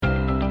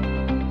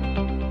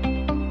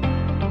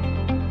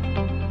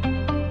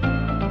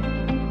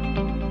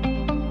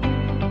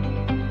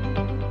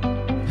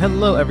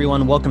Hello,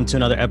 everyone. Welcome to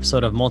another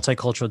episode of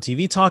Multicultural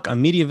TV Talk, a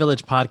Media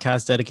Village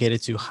podcast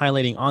dedicated to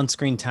highlighting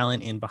on-screen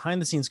talent and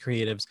behind-the-scenes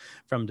creatives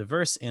from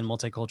diverse and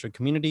multicultural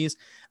communities.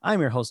 I'm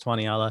your host, Juan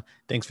Ayala.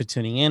 Thanks for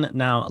tuning in.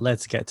 Now,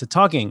 let's get to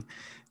talking.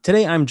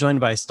 Today, I'm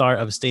joined by star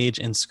of stage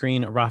and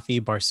screen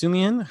Rafi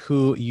Barsoomian,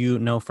 who you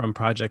know from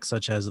projects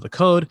such as The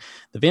Code,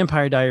 The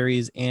Vampire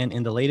Diaries, and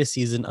in the latest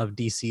season of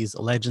DC's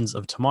Legends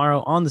of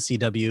Tomorrow on the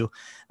CW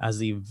as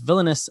the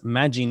villainous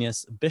mad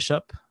genius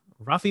Bishop.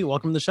 Rafi,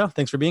 welcome to the show.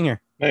 Thanks for being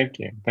here. Thank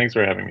you. Thanks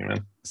for having me,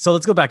 man. So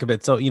let's go back a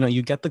bit. So,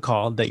 you get the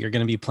call that you're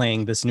going to be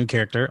playing this new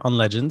character on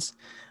Legends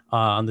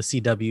on the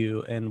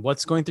CW. And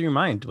what's going through your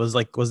mind? Was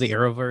the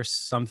Arrowverse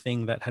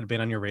something that had been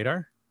on your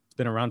radar? It's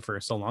been around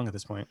for so long at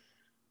this point.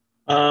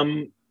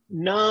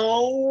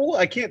 No,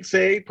 I can't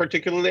say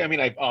particularly. I mean,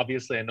 I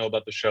know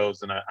about the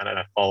shows and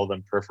I follow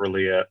them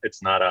peripherally.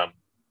 It's not,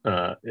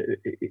 I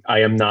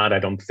am not, I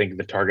don't think,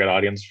 the target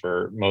audience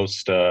for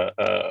most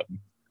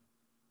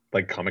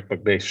like comic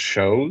book based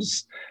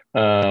shows.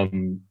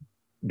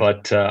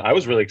 But I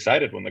was really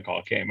excited when the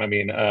call came. I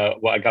mean,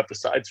 I got the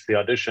sides for the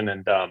audition,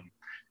 and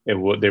they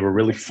were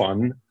really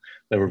fun.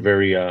 They were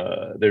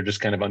they're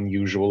just kind of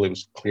unusual. It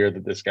was clear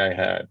that this guy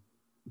had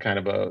kind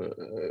of a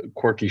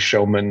quirky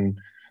showman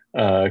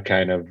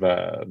kind of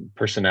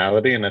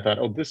personality, and I thought,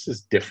 oh, this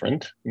is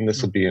different, and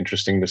this will be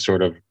interesting to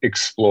sort of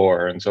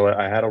explore. And so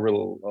I had a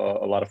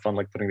lot of fun,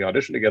 like putting the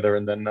audition together,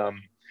 and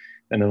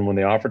then when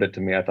they offered it to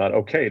me, I thought,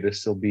 okay,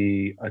 this will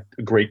be a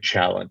great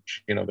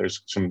challenge.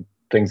 There's some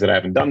things that I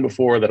haven't done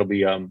before that'll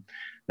be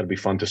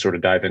fun to sort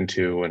of dive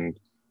into, and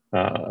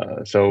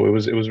so it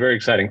was very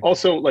exciting.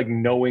 Also, like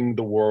knowing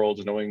the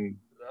world, knowing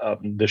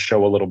the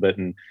show a little bit,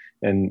 and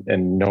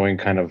knowing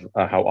kind of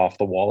how off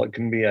the wall it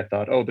can be. I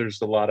thought, oh,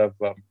 there's a lot of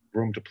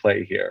room to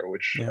play here,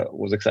 which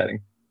was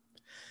exciting.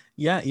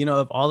 Yeah,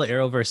 of all the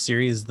Arrowverse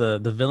series, the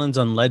villains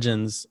on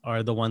Legends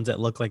are the ones that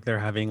look like they're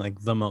having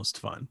like the most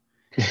fun.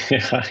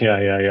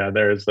 Yeah.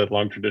 There's a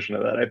long tradition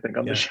of that, I think,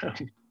 on the show.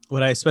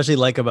 What I especially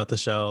like about the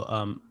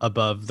show,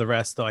 above the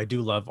rest, though, I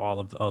do love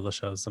all the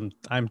shows.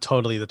 I'm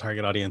totally the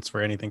target audience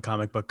for anything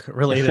comic book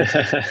related.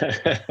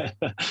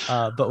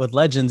 But with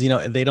Legends,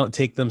 they don't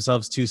take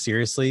themselves too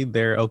seriously.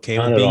 They're okay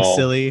with being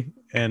silly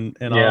and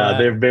all that.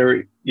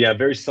 They're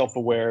very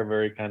self-aware,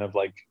 very kind of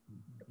like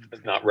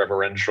not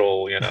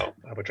reverential,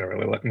 which I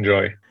really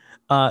enjoy.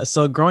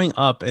 So growing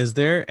up, is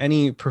there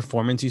any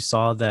performance you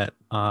saw that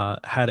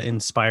had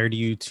inspired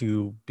you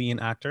to be an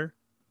actor?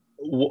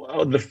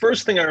 The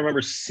first thing I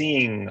remember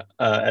seeing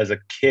as a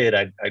kid,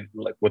 I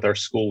like with our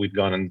school, we'd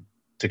gone in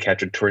to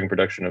catch a touring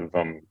production of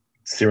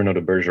Cyrano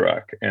de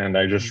Bergerac, and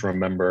I just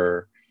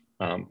remember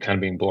kind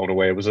of being blown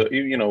away. It was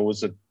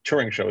a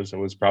touring show, so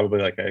it was probably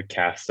like a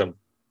cast of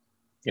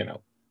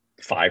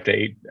 5 to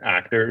 8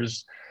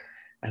 actors.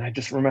 And I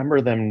just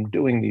remember them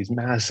doing these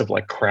massive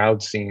like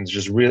crowd scenes,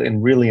 just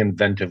really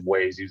inventive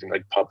ways, using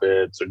like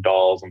puppets or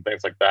dolls and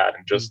things like that,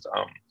 and just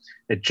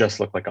it just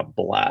looked like a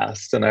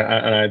blast. And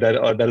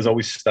that has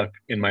always stuck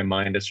in my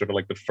mind as sort of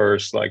like the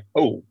first like,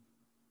 oh,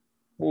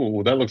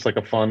 that looks like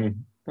a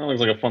fun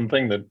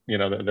thing that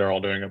that they're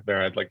all doing up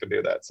there. I'd like to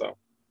do that. So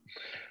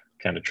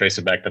kind of trace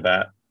it back to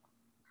that.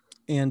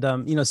 And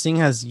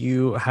seeing as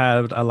you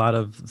had a lot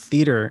of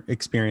theater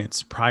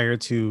experience prior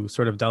to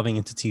sort of delving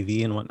into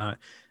TV and whatnot.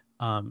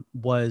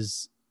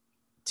 Was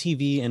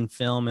TV and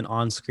film and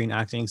on-screen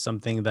acting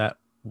something that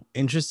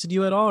interested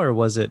you at all, or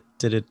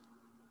did it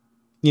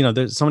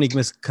there's so many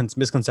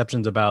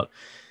misconceptions about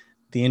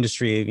the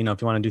industry. If you want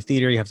to do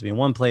theater, you have to be in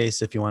one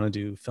place. If you want to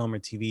do film or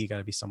TV, you got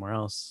to be somewhere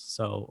else.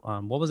 So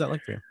what was that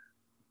like for you?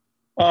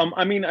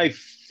 I mean, I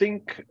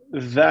think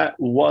that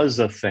was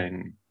a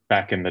thing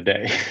back in the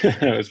day,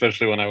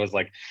 especially when I was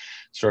like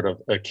sort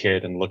of a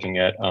kid and looking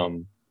at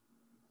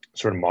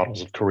sort of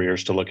models of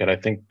careers to look at. I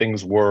think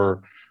things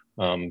were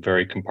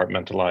very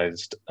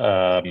compartmentalized,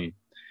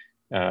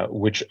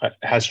 which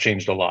has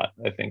changed a lot,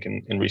 I think,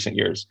 in recent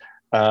years.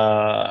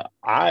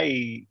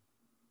 I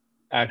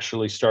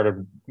actually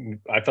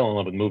I fell in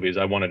love with movies.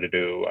 I wanted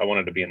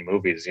to be in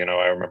movies. I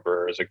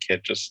remember as a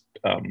kid, just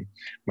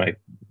my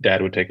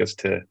dad would take us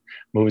to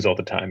movies all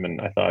the time, and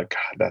I thought,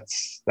 God,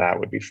 that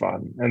would be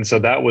fun. And so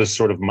that was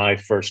sort of my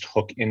first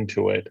hook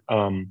into it.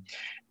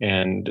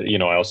 And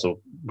I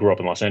also grew up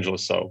in Los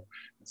Angeles, so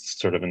it's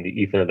sort of in the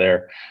ether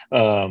there.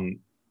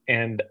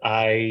 And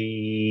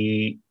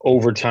I,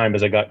 over time,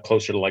 as I got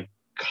closer to like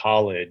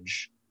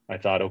college, I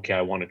thought, okay,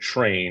 I want to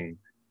train.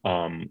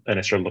 And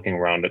I started looking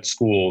around at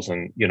schools,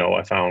 and,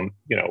 I found,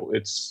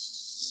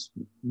 it's,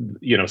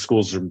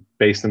 schools are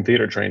based in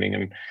theater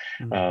training,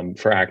 and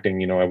for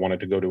acting, I wanted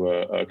to go to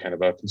a kind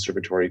of a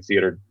conservatory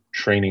theater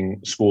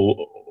training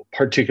school,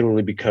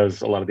 particularly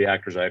because a lot of the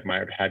actors I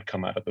admired had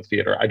come out of the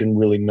theater. I didn't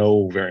really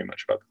know very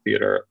much about the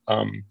theater,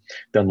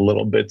 done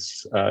little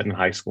bits in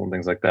high school and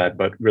things like that,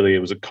 but really it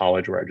was at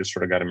college where I just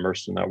sort of got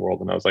immersed in that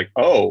world, and I was like,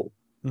 oh,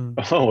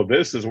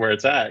 this is where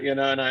it's at,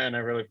 and I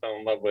really fell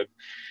in love with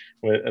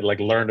like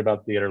learned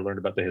about theater, learned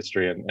about the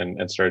history,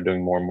 and started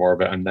doing more and more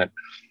of it, and that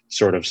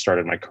sort of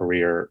started my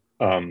career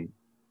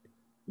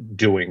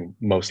doing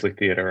mostly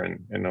theater,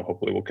 and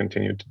hopefully will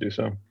continue to do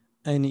so.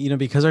 And,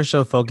 because our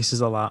show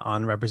focuses a lot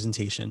on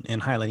representation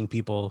and highlighting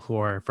people who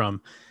are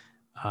from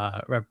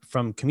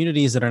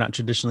communities that are not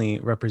traditionally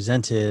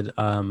represented,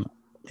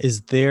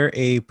 is there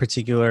a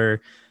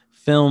particular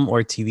film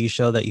or TV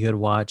show that you had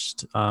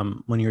watched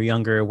when you were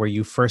younger where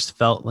you first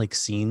felt like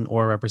seen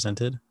or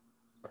represented?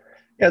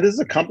 Yeah, this is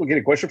a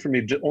complicated question for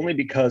me, only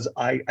because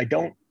I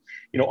don't,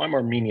 I'm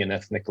Armenian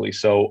ethnically,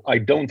 so I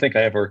don't think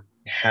I ever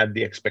had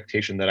the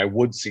expectation that I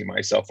would see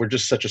myself. We're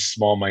just such a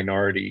small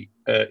minority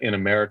in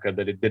America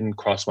that it didn't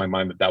cross my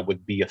mind that that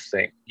would be a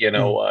thing.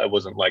 I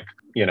wasn't like,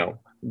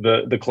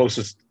 the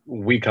closest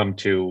we come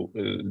to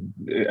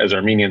as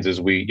Armenians is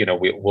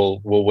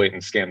we'll wait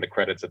and scan the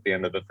credits at the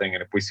end of the thing,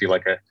 and if we see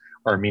like a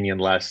Armenian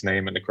last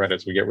name in the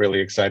credits, we get really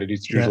excited.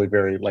 It's usually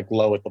very like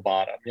low at the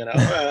bottom,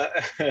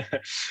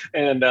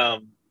 and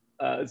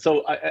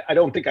so I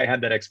don't think I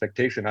had that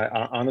expectation.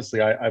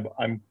 Honestly,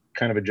 I'm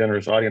kind of a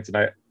generous audience,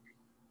 and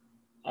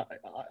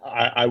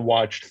I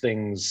watched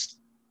things,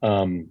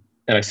 and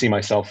I see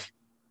myself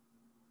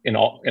in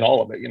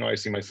all of it. I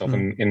see myself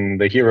in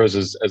the heroes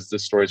as the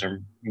stories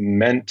are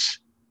meant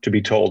to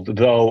be told.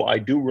 Though I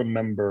do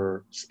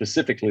remember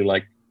specifically,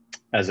 like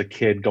as a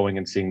kid, going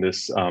and seeing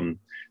this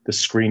the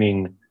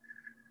screening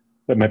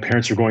that my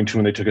parents were going to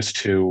when they took us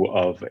to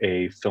of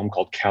a film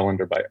called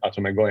Calendar by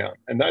Atom Egoyan,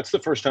 and that's the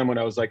first time when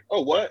I was like,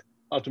 oh, what?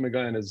 Atom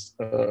Egoyan is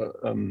a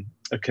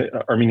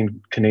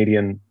Armenian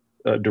Canadian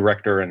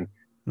director, and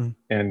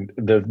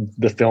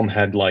the film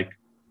had like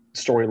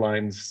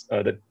storylines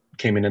that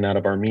came in and out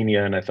of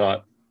Armenia, and I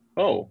thought,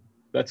 oh,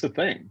 that's a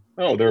thing.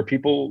 Oh, there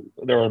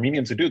are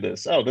Armenians who do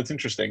this. Oh, that's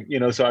interesting.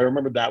 So I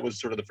remember that was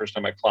sort of the first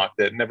time I clocked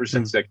it, and ever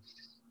since, like,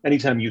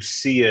 anytime you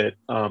see it,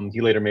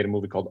 he later made a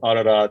movie called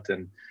Ararat,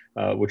 and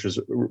which was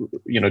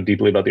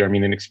deeply about the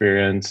Armenian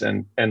experience,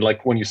 and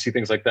like when you see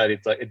things like that,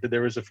 it's like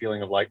there is a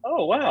feeling of like,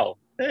 oh wow,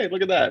 hey,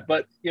 look at that.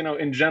 But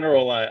in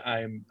general,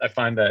 I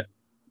find that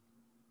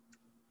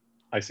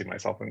I see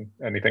myself in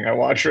anything I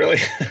watch, really.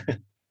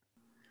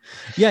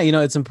 Yeah,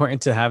 it's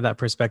important to have that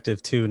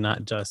perspective too,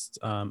 not just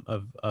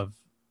of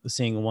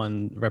seeing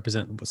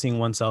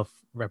oneself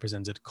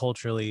represented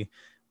culturally,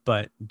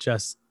 but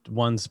just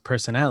one's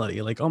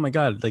personality. Like, oh my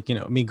God, like,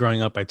 me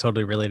growing up, I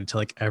totally related to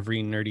like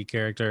every nerdy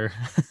character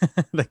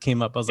that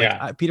came up. I was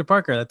like, Peter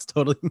Parker, that's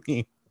totally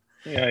me.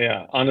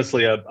 Yeah.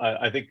 Honestly,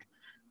 I think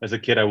as a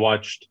kid, I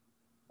watched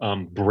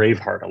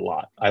Braveheart a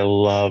lot. I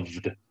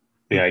loved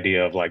the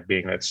idea of like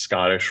being that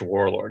Scottish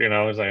warlord.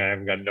 I was like, I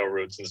haven't got no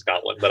roots in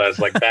Scotland, but I was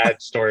like,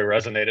 that story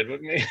resonated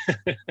with me.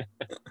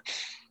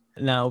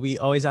 Now, we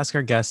always ask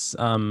our guests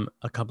a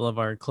couple of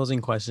our closing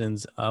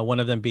questions.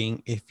 One of them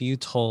being, if you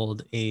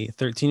told a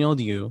 13-year-old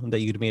you that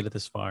you'd made it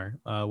this far,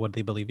 would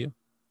they believe you?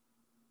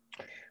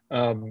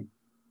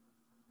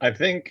 I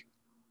think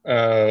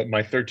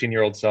my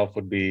 13-year-old self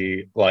would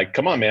be like,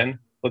 come on, man,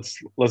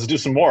 let's do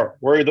some more.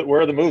 Where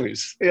are the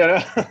movies?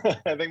 I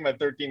think my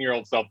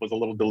 13-year-old self was a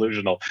little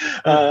delusional.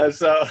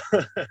 So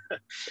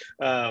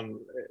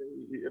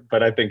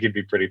but I think he'd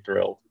be pretty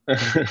thrilled.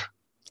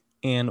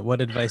 And what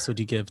advice would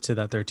you give to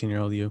that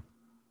 13-year-old you?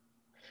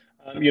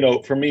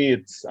 For me,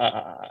 it's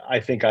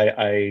I think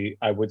I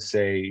would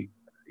say,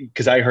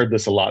 because I heard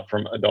this a lot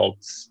from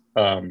adults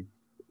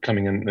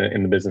coming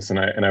in the business, and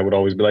I would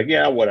always be like,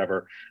 yeah,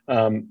 whatever.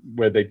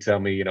 Where they tell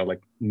me,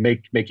 like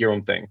make your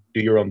own thing,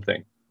 do your own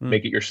thing,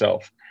 make it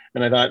yourself.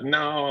 And I thought,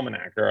 no, I'm an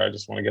actor. I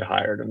just want to get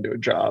hired and do a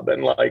job.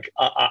 And like,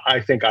 I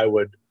think I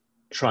would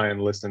try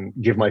and listen,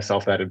 give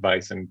myself that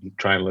advice, and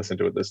try and listen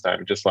to it this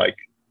time. Just like,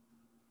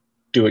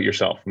 do it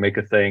yourself, make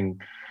a thing.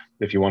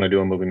 If you want to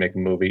do a movie, make a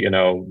movie,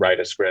 write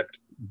a script,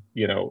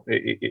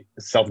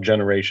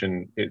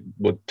 self-generation, it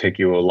would take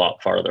you a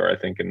lot farther, I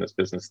think, in this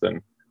business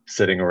than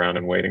sitting around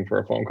and waiting for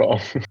a phone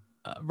call.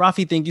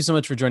 Rafi, thank you so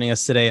much for joining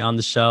us today on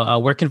the show.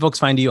 Where can folks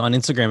find you on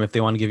Instagram if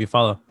they want to give you a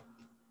follow?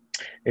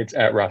 It's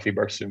at Rafi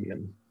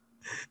Barsoomian.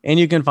 And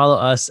you can follow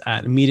us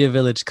at Media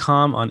Village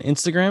Com on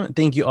Instagram.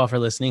 Thank you all for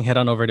listening. Head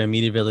on over to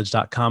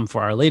MediaVillage.com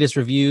for our latest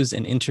reviews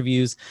and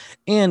interviews.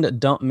 And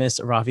don't miss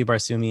Rafi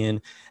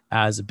Barsoomian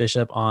as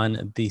Bishop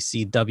on the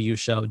CW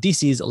show,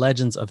 DC's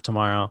Legends of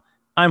Tomorrow.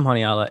 I'm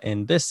Haniala,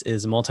 and this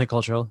is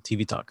Multicultural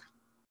TV Talk.